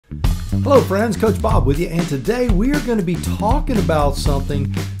Hello friends, Coach Bob with you, and today we are going to be talking about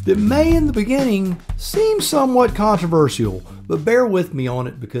something that may in the beginning seem somewhat controversial, but bear with me on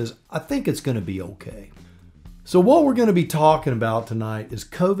it because I think it's going to be okay. So what we're going to be talking about tonight is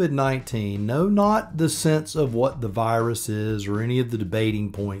COVID-19. No, not the sense of what the virus is or any of the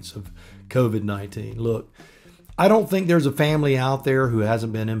debating points of COVID-19. Look, I don't think there's a family out there who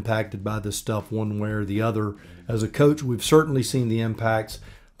hasn't been impacted by this stuff one way or the other. As a coach, we've certainly seen the impacts.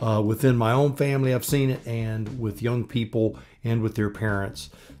 Within my own family, I've seen it, and with young people and with their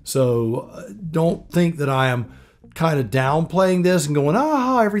parents. So don't think that I am kind of downplaying this and going,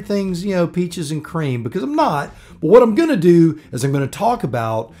 everything's, peaches and cream, because I'm not. But what I'm going to do is I'm going to talk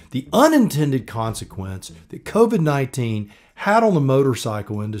about the unintended consequence that COVID-19 had on the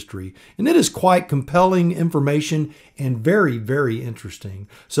motorcycle industry. And it is quite compelling information and very, very interesting.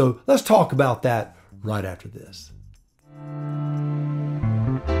 So let's talk about that right after this.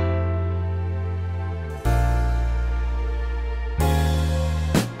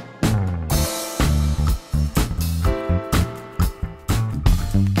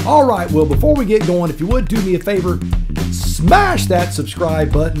 All right, well, before we get going, if you would do me a favor, smash that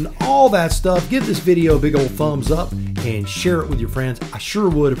subscribe button, all that stuff. Give this video a big old thumbs up and share it with your friends. I sure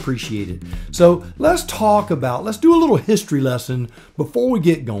would appreciate it. So let's do a little history lesson before we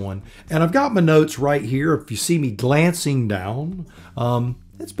get going. And I've got my notes right here. If you see me glancing down,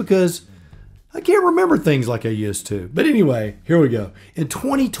 it's because I can't remember things like I used to. But anyway, here we go. In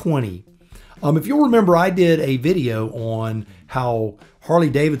 2020, if you'll remember, I did a video on how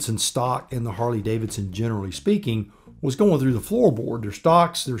Harley-Davidson stock and the Harley-Davidson, generally speaking, was going through the floorboard. Their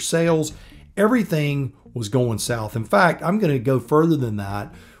stocks, their sales, everything was going south. In fact, I'm going to go further than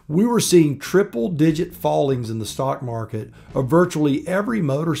that. We were seeing triple-digit fallings in the stock market of virtually every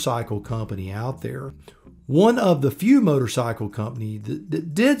motorcycle company out there. One of the few motorcycle companies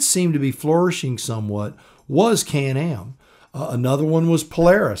that did seem to be flourishing somewhat was CanAm. Another one was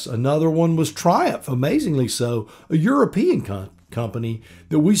Polaris. Another one was Triumph, amazingly so, a European company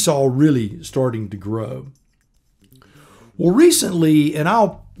that we saw really starting to grow. Well, recently, and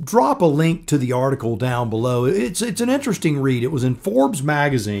I'll drop a link to the article down below. It's an interesting read. It was in Forbes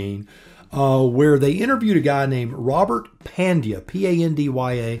magazine where they interviewed a guy named Robert Pandya,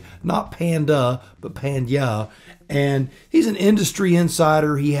 P-A-N-D-Y-A, not Panda, but Pandya. And he's an industry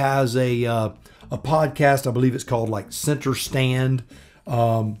insider. He has a podcast, I believe it's called like Center Stand.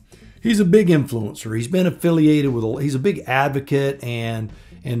 He's a big influencer. He's been affiliated with, he's a big advocate and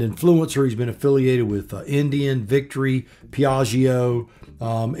influencer. He's been affiliated with Indian, Victory, Piaggio.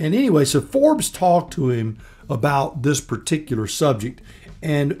 And anyway, so Forbes talked to him about this particular subject.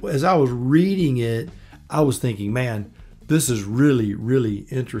 And as I was reading it, I was thinking, man, this is really, really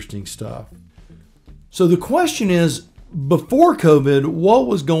interesting stuff. So the question is, before COVID, what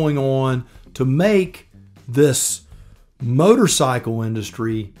was going on to make this motorcycle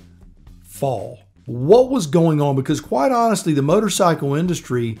industry fall? What was going on? Because quite honestly, the motorcycle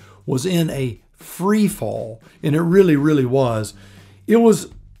industry was in a free fall, and it really, really was. It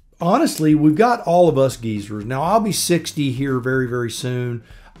was, honestly, we've got all of us geezers. Now, I'll be 60 here very, very soon.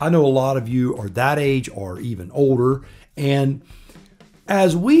 I know a lot of you are that age or even older. And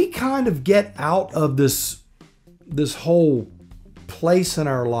as we kind of get out of this whole place in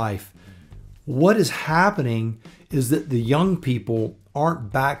our life, what is happening is that the young people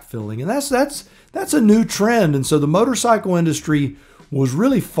aren't backfilling, and that's a new trend. And so the motorcycle industry was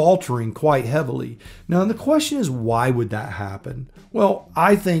really faltering quite heavily. Now, the question is, why would that happen? Well,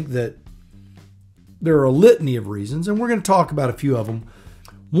 I think that there are a litany of reasons, and we're going to talk about a few of them.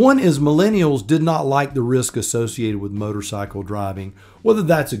 One is millennials did not like the risk associated with motorcycle driving. Whether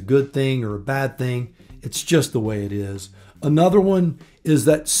that's a good thing or a bad thing, it's just the way it is. Another one is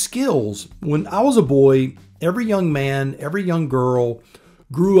that skills. When I was a boy, every young man, every young girl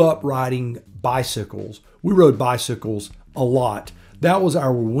grew up riding bicycles. We rode bicycles a lot. That was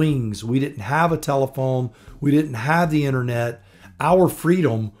our wings. We didn't have a telephone. We didn't have the internet. Our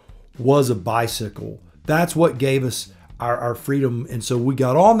freedom was a bicycle. That's what gave us our freedom. And so we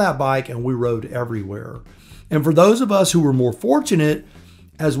got on that bike and we rode everywhere. And for those of us who were more fortunate,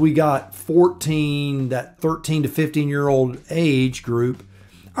 as we got 14, that 13 to 15-year-old age group,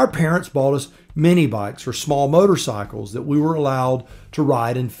 our parents bought us mini bikes or small motorcycles that we were allowed to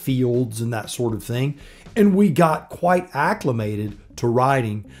ride in fields and that sort of thing. And we got quite acclimated to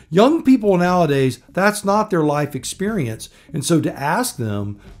riding. Young people nowadays, that's not their life experience. And so to ask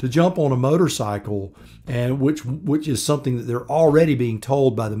them to jump on a motorcycle, and which is something that they're already being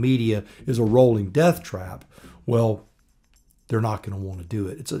told by the media is a rolling death trap, well, they're not going to want to do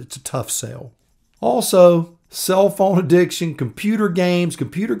it. It's a tough sell. Also, cell phone addiction, computer games.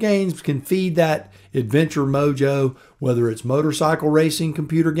 Computer games can feed that adventure mojo, whether it's motorcycle racing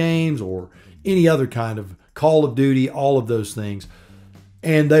computer games or any other kind of Call of Duty, all of those things.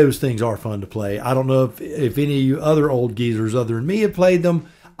 And those things are fun to play. I don't know if any of you other old geezers other than me have played them.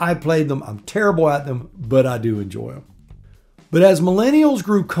 I played them. I'm terrible at them, but I do enjoy them. But as millennials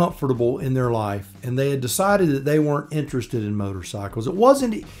grew comfortable in their life and they had decided that they weren't interested in motorcycles, it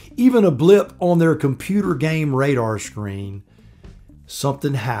wasn't even a blip on their computer game radar screen.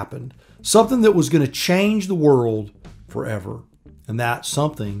 Something happened. Something that was going to change the world forever. And that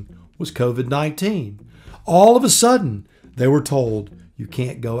something was COVID-19. All of a sudden, they were told, you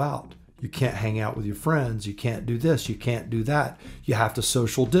can't go out. You can't hang out with your friends. You can't do this. You can't do that. You have to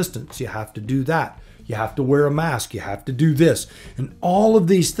social distance. You have to do that. You have to wear a mask. You have to do this. And all of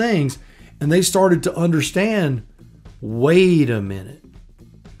these things. And they started to understand, wait a minute.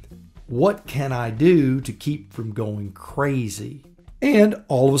 What can I do to keep from going crazy? And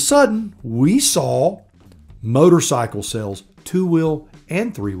all of a sudden, we saw motorcycle sales, 2-wheel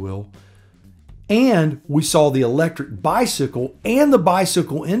and 3-wheel. And we saw the electric bicycle and the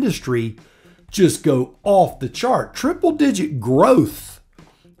bicycle industry just go off the chart. Triple-digit growth.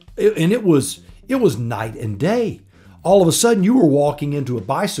 And it was night and day. All of a sudden, you were walking into a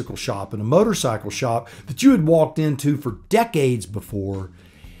bicycle shop and a motorcycle shop that you had walked into for decades before,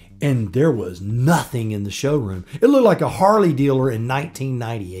 and there was nothing in the showroom. It looked like a Harley dealer in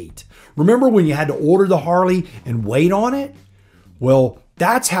 1998. Remember when you had to order the Harley and wait on it? Well,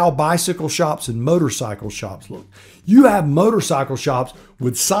 that's how bicycle shops and motorcycle shops look. You have motorcycle shops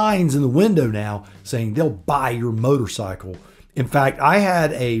with signs in the window now saying they'll buy your motorcycle. In fact, I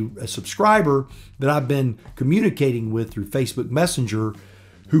had a subscriber that I've been communicating with through Facebook Messenger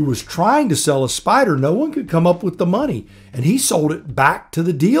who was trying to sell a Spider. No one could come up with the money. And he sold it back to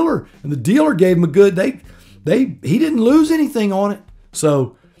the dealer. And the dealer gave him a good, he didn't lose anything on it.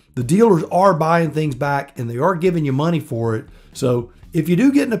 So the dealers are buying things back and they are giving you money for it. So if you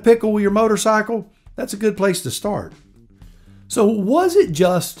do get in a pickle with your motorcycle, that's a good place to start. So was it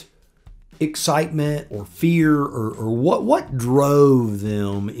just excitement or fear or what drove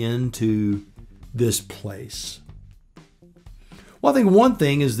them into this place? Well, I think one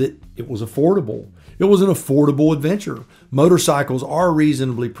thing is that it was affordable. It was an affordable adventure. Motorcycles are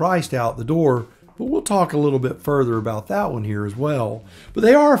reasonably priced out the door, but we'll talk a little bit further about that one here as well. But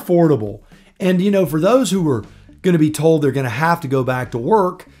they are affordable. And, you know, for those who are going to be told they're going to have to go back to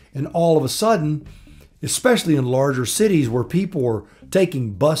work, and all of a sudden, especially in larger cities where people are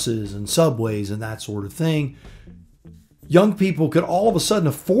taking buses and subways and that sort of thing, young people could all of a sudden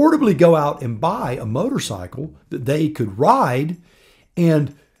affordably go out and buy a motorcycle that they could ride,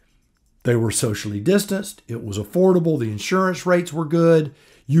 and they were socially distanced. It was affordable. The insurance rates were good.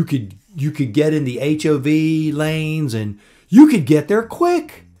 You could get in the HOV lanes and you could get there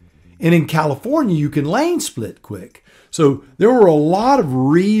quick. And in California, you can lane split quick. So there were a lot of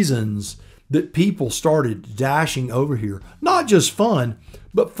reasons that people started dashing over here. Not just fun,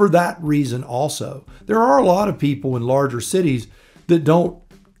 but for that reason also. There are a lot of people in larger cities that don't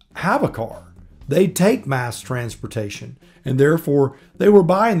have a car. They take mass transportation, and therefore they were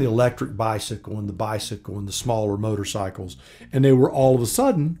buying the electric bicycle and the smaller motorcycles. And they were all of a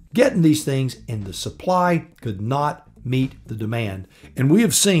sudden getting these things, and the supply could not meet the demand. And we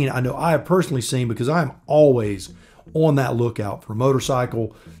have seen, I know I have personally seen, because I'm always on that lookout for a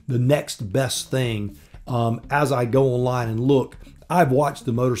motorcycle, the next best thing. As I go online and look, I've watched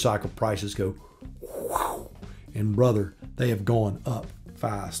the motorcycle prices go, whew, and brother, they have gone up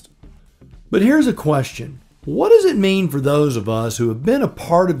fast. But here's a question. What does it mean for those of us who have been a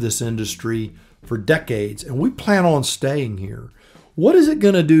part of this industry for decades and we plan on staying here? What is it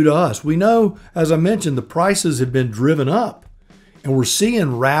going to do to us? We know, as I mentioned, the prices have been driven up and we're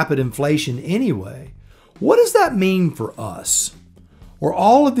seeing rapid inflation anyway. What does that mean for us? Or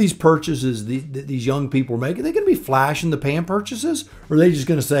all of these purchases that these young people are making, are they going to be flash in the pan purchases? Or are they just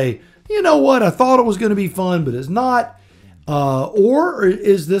going to say, you know what, I thought it was going to be fun, but it's not? Or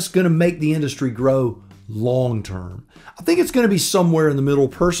is this going to make the industry grow long term? I think it's going to be somewhere in the middle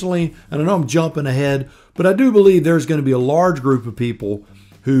personally. And I know I'm jumping ahead, but I do believe there's going to be a large group of people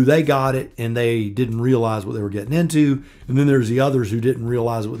who they got it and they didn't realize what they were getting into. And then there's the others who didn't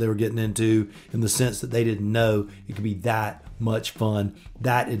realize what they were getting into, in the sense that they didn't know it could be that much fun,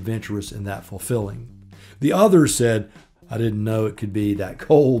 that adventurous, and that fulfilling. The others said, I didn't know it could be that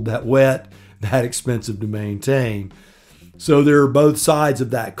cold, that wet, that expensive to maintain. So there are both sides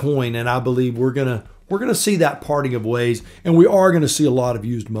of that coin, and I believe we're going to we're going to see that parting of ways, and we are going to see a lot of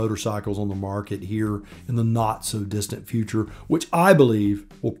used motorcycles on the market here in the not so distant future, which I believe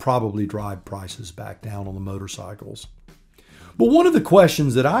will probably drive prices back down on the motorcycles. But one of the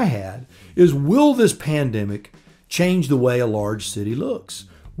questions that I had is, will this pandemic change the way a large city looks?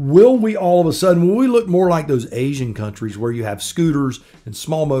 Will we all of a sudden, will we look more like those Asian countries where you have scooters and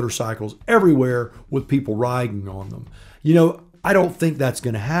small motorcycles everywhere with people riding on them? You know, I don't think that's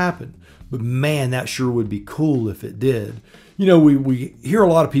going to happen, but man, that sure would be cool if it did. You know, we hear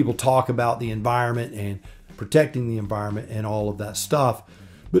a lot of people talk about the environment and protecting the environment and all of that stuff.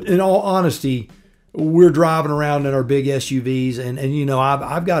 But in all honesty, we're driving around in our big SUVs, and you know,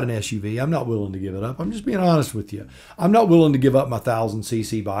 I've got an SUV. I'm not willing to give it up. I'm just being honest with you. I'm not willing to give up my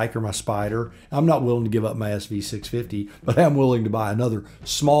 1000cc bike or my Spider. I'm not willing to give up my SV650, but I'm willing to buy another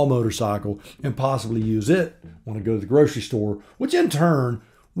small motorcycle and possibly use it when I go to the grocery store, which in turn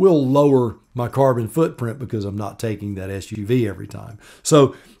will lower my carbon footprint because I'm not taking that SUV every time.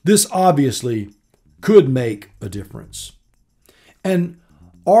 So this obviously could make a difference. And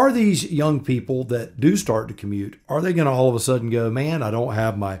are these young people that do start to commute, are they going to all of a sudden go, man, I don't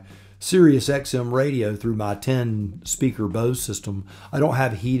have my Sirius XM radio through my 10 speaker Bose system. I don't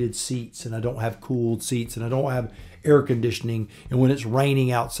have heated seats, and I don't have cooled seats, and I don't have air conditioning. And when it's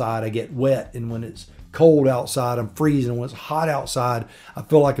raining outside, I get wet. And when it's cold outside, I'm freezing. And when it's hot outside, I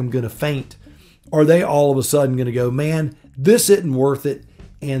feel like I'm going to faint. Are they all of a sudden going to go, man, this isn't worth it,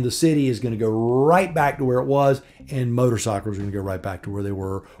 and the city is going to go right back to where it was, and motorcycles are going to go right back to where they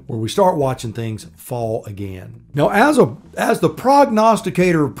were, where we start watching things fall again? Now, as the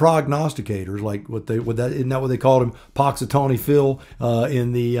prognosticator of prognosticators, like isn't that what they called him, Poxitani Phil,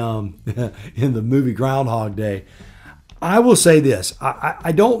 in the in the movie Groundhog Day? I will say this: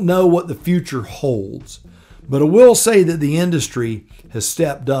 I don't know what the future holds, but I will say that the industry has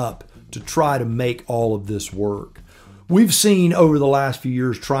stepped up to try to make all of this work. We've seen over the last few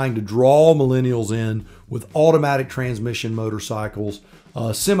years trying to draw millennials in with automatic transmission motorcycles,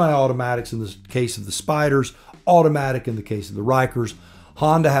 semi-automatics in the case of the Spiders, automatic in the case of the Rikers.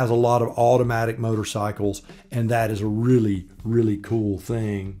 Honda has a lot of automatic motorcycles, and that is a really, really cool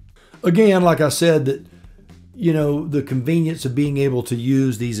thing. Again, like I said, that, you know, the convenience of being able to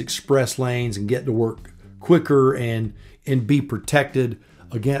use these express lanes and get to work quicker and be protected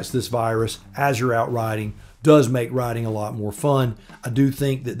against this virus as you're out riding does make riding a lot more fun. I do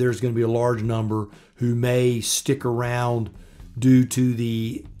think that there's going to be a large number who may stick around due to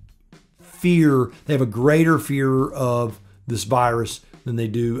the fear. They have a greater fear of this virus than they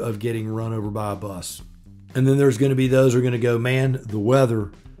do of getting run over by a bus. And then there's going to be those who are going to go, man, the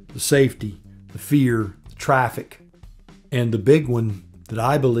weather, the safety, the fear, the traffic. And the big one that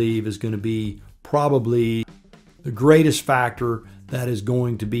I believe is going to be probably the greatest factor that is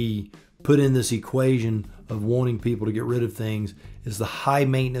going to be put in this equation of wanting people to get rid of things is the high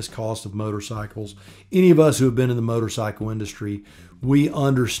maintenance cost of motorcycles. Any of us who have been in the motorcycle industry, we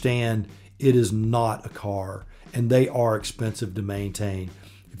understand it is not a car, and they are expensive to maintain.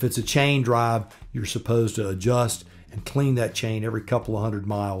 If it's a chain drive, you're supposed to adjust and clean that chain every couple of 100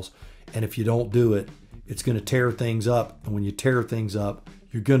 miles. And if you don't do it, it's going to tear things up. And when you tear things up,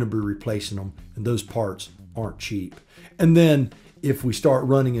 you're going to be replacing them, and those parts aren't cheap. And then if we start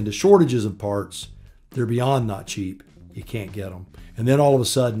running into shortages of parts, they're beyond not cheap. You can't get them. And then all of a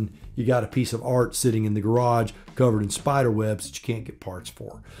sudden, you got a piece of art sitting in the garage covered in spider webs that you can't get parts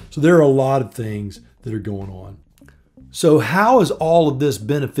for. So there are a lot of things that are going on. So how has all of this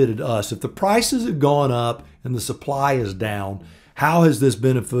benefited us? If the prices have gone up and the supply is down, how has this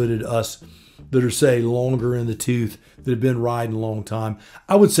benefited us that are, say, longer in the tooth, that have been riding a long time?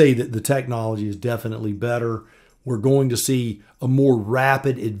 I would say that the technology is definitely better. We're going to see a more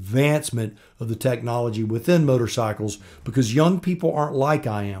rapid advancement of the technology within motorcycles because young people aren't like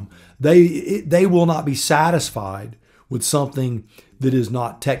I am. They will not be satisfied with something that is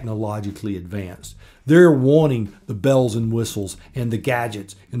not technologically advanced. They're wanting the bells and whistles and the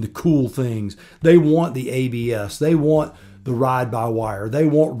gadgets and the cool things. They want the ABS. They want the ride-by-wire. They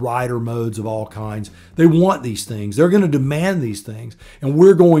want rider modes of all kinds. They want these things. They're going to demand these things, and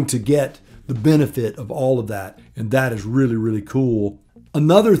we're going to get the benefit of all of that, and that is really, really cool.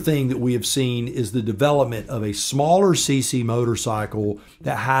 Another thing that we have seen is the development of a smaller CC motorcycle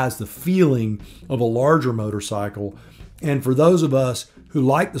that has the feeling of a larger motorcycle. And for those of us who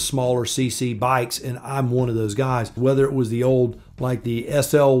like the smaller CC bikes, and I'm one of those guys, whether it was the old, like the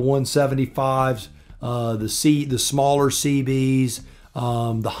SL 175s, the smaller CBs,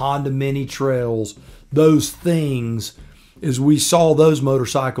 the Honda Mini Trails, those things, as we saw those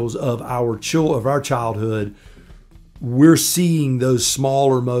motorcycles of our childhood, we're seeing those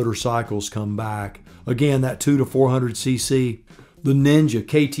smaller motorcycles come back Again, that 200 to 400 cc. The Ninja,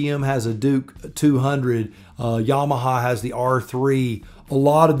 KTM has a Duke 200. Yamaha has the R3. A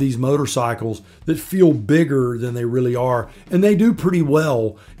lot of these motorcycles that feel bigger than they really are, and they do pretty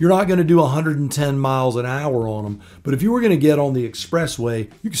well. You're not going to do 110 miles an hour on them, but if you were going to get on the expressway,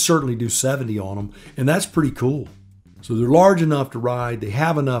 you could certainly do 70 on them, and that's pretty cool. So they're large enough to ride, they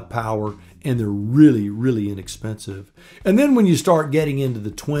have enough power, and they're really, really inexpensive. And then when you start getting into the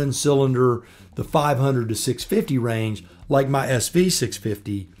twin cylinder, the 500 to 650 range, like my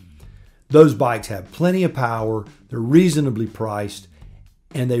SV650, those bikes have plenty of power, they're reasonably priced,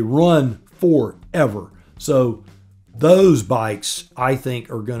 and they run forever. So those bikes, I think,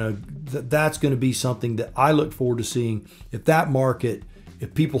 are that's gonna be something that I look forward to seeing. If that market,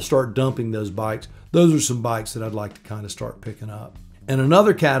 if people start dumping those bikes, those are some bikes that I'd like to kind of start picking up. And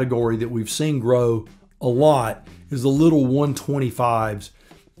another category that we've seen grow a lot is the little 125s.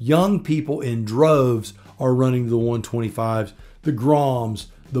 Young people in droves are running the 125s, the Groms,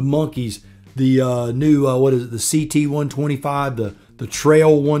 the Monkeys, the new, what is it, the CT 125, the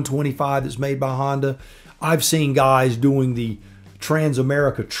Trail 125 that's made by Honda. I've seen guys doing the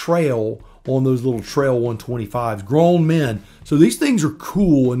Trans-America Trail on those little Trail 125s, grown men. So these things are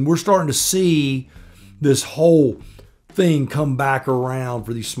cool, and we're starting to see this whole thing come back around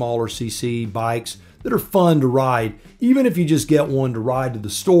for these smaller CC bikes that are fun to ride. Even if you just get one to ride to the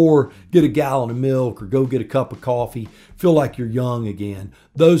store, get a gallon of milk, or go get a cup of coffee, feel like you're young again.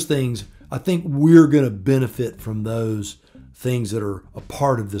 Those things, I think we're going to benefit from those things that are a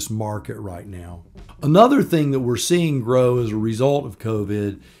part of this market right now. Another thing that we're seeing grow as a result of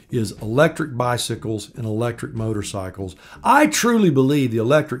COVID is electric bicycles and electric motorcycles. I truly believe the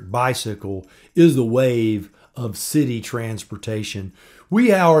electric bicycle is the wave of city transportation.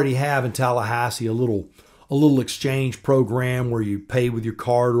 We already have in Tallahassee a little exchange program where you pay with your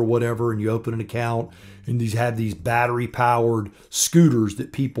card or whatever, and you open an account, and these have these battery powered scooters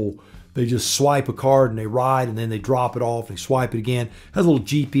that people, they just swipe a card and they ride, and then they drop it off, they swipe it again. It has a little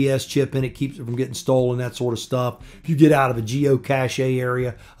GPS chip in it, keeps it from getting stolen, that sort of stuff. If you get out of a geocache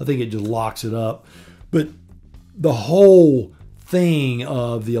area, I think it just locks it up. But the whole thing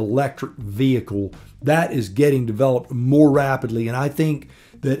of the electric vehicle, that is getting developed more rapidly. And I think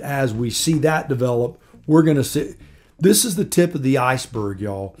that as we see that develop, we're going to see, this is the tip of the iceberg,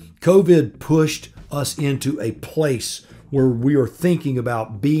 y'all. COVID pushed us into a place where we are thinking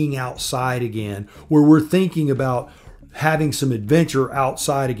about being outside again, where we're thinking about having some adventure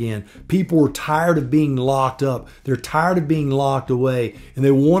outside again. People are tired of being locked up. They're tired of being locked away, and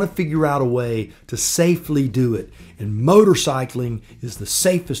they want to figure out a way to safely do it. And motorcycling is the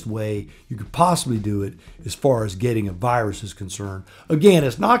safest way you could possibly do it as far as getting a virus is concerned. Again,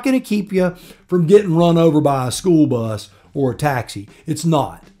 it's not going to keep you from getting run over by a school bus or a taxi. It's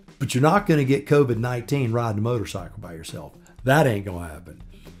not. But you're not going to get COVID-19 riding a motorcycle by yourself. That ain't going to happen.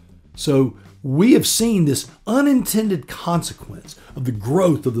 So we have seen this unintended consequence of the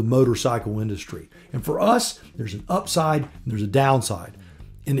growth of the motorcycle industry. And for us, there's an upside and there's a downside,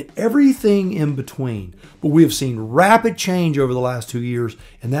 and everything in between. But we have seen rapid change over the last 2 years,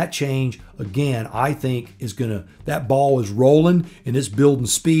 and that change, again, I think is that ball is rolling and it's building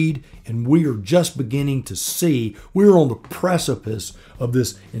speed, and we are just beginning to see, we're on the precipice of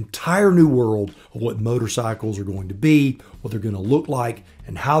this entire new world of what motorcycles are going to be, what they're going to look like,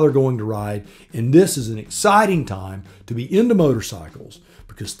 and how they're going to ride. And this is an exciting time to be into motorcycles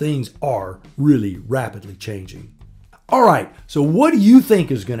because things are really rapidly changing. All right, so what do you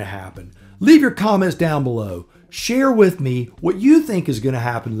think is going to happen? Leave your comments down below. Share with me what you think is going to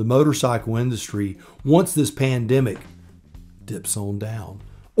happen to the motorcycle industry once this pandemic dips on down.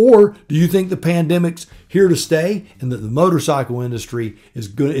 Or do you think the pandemic's here to stay and that the motorcycle industry is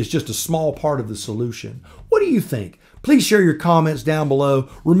just a small part of the solution? What do you think? Please share your comments down below.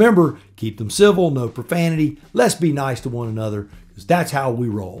 Remember, keep them civil, no profanity. Let's be nice to one another because that's how we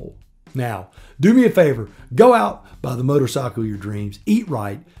roll. Now, do me a favor, go out, buy the motorcycle of your dreams, eat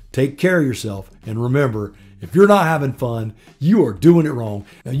right, take care of yourself, and remember, if you're not having fun, you are doing it wrong.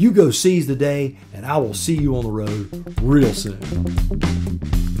 Now you go seize the day, and I will see you on the road real soon.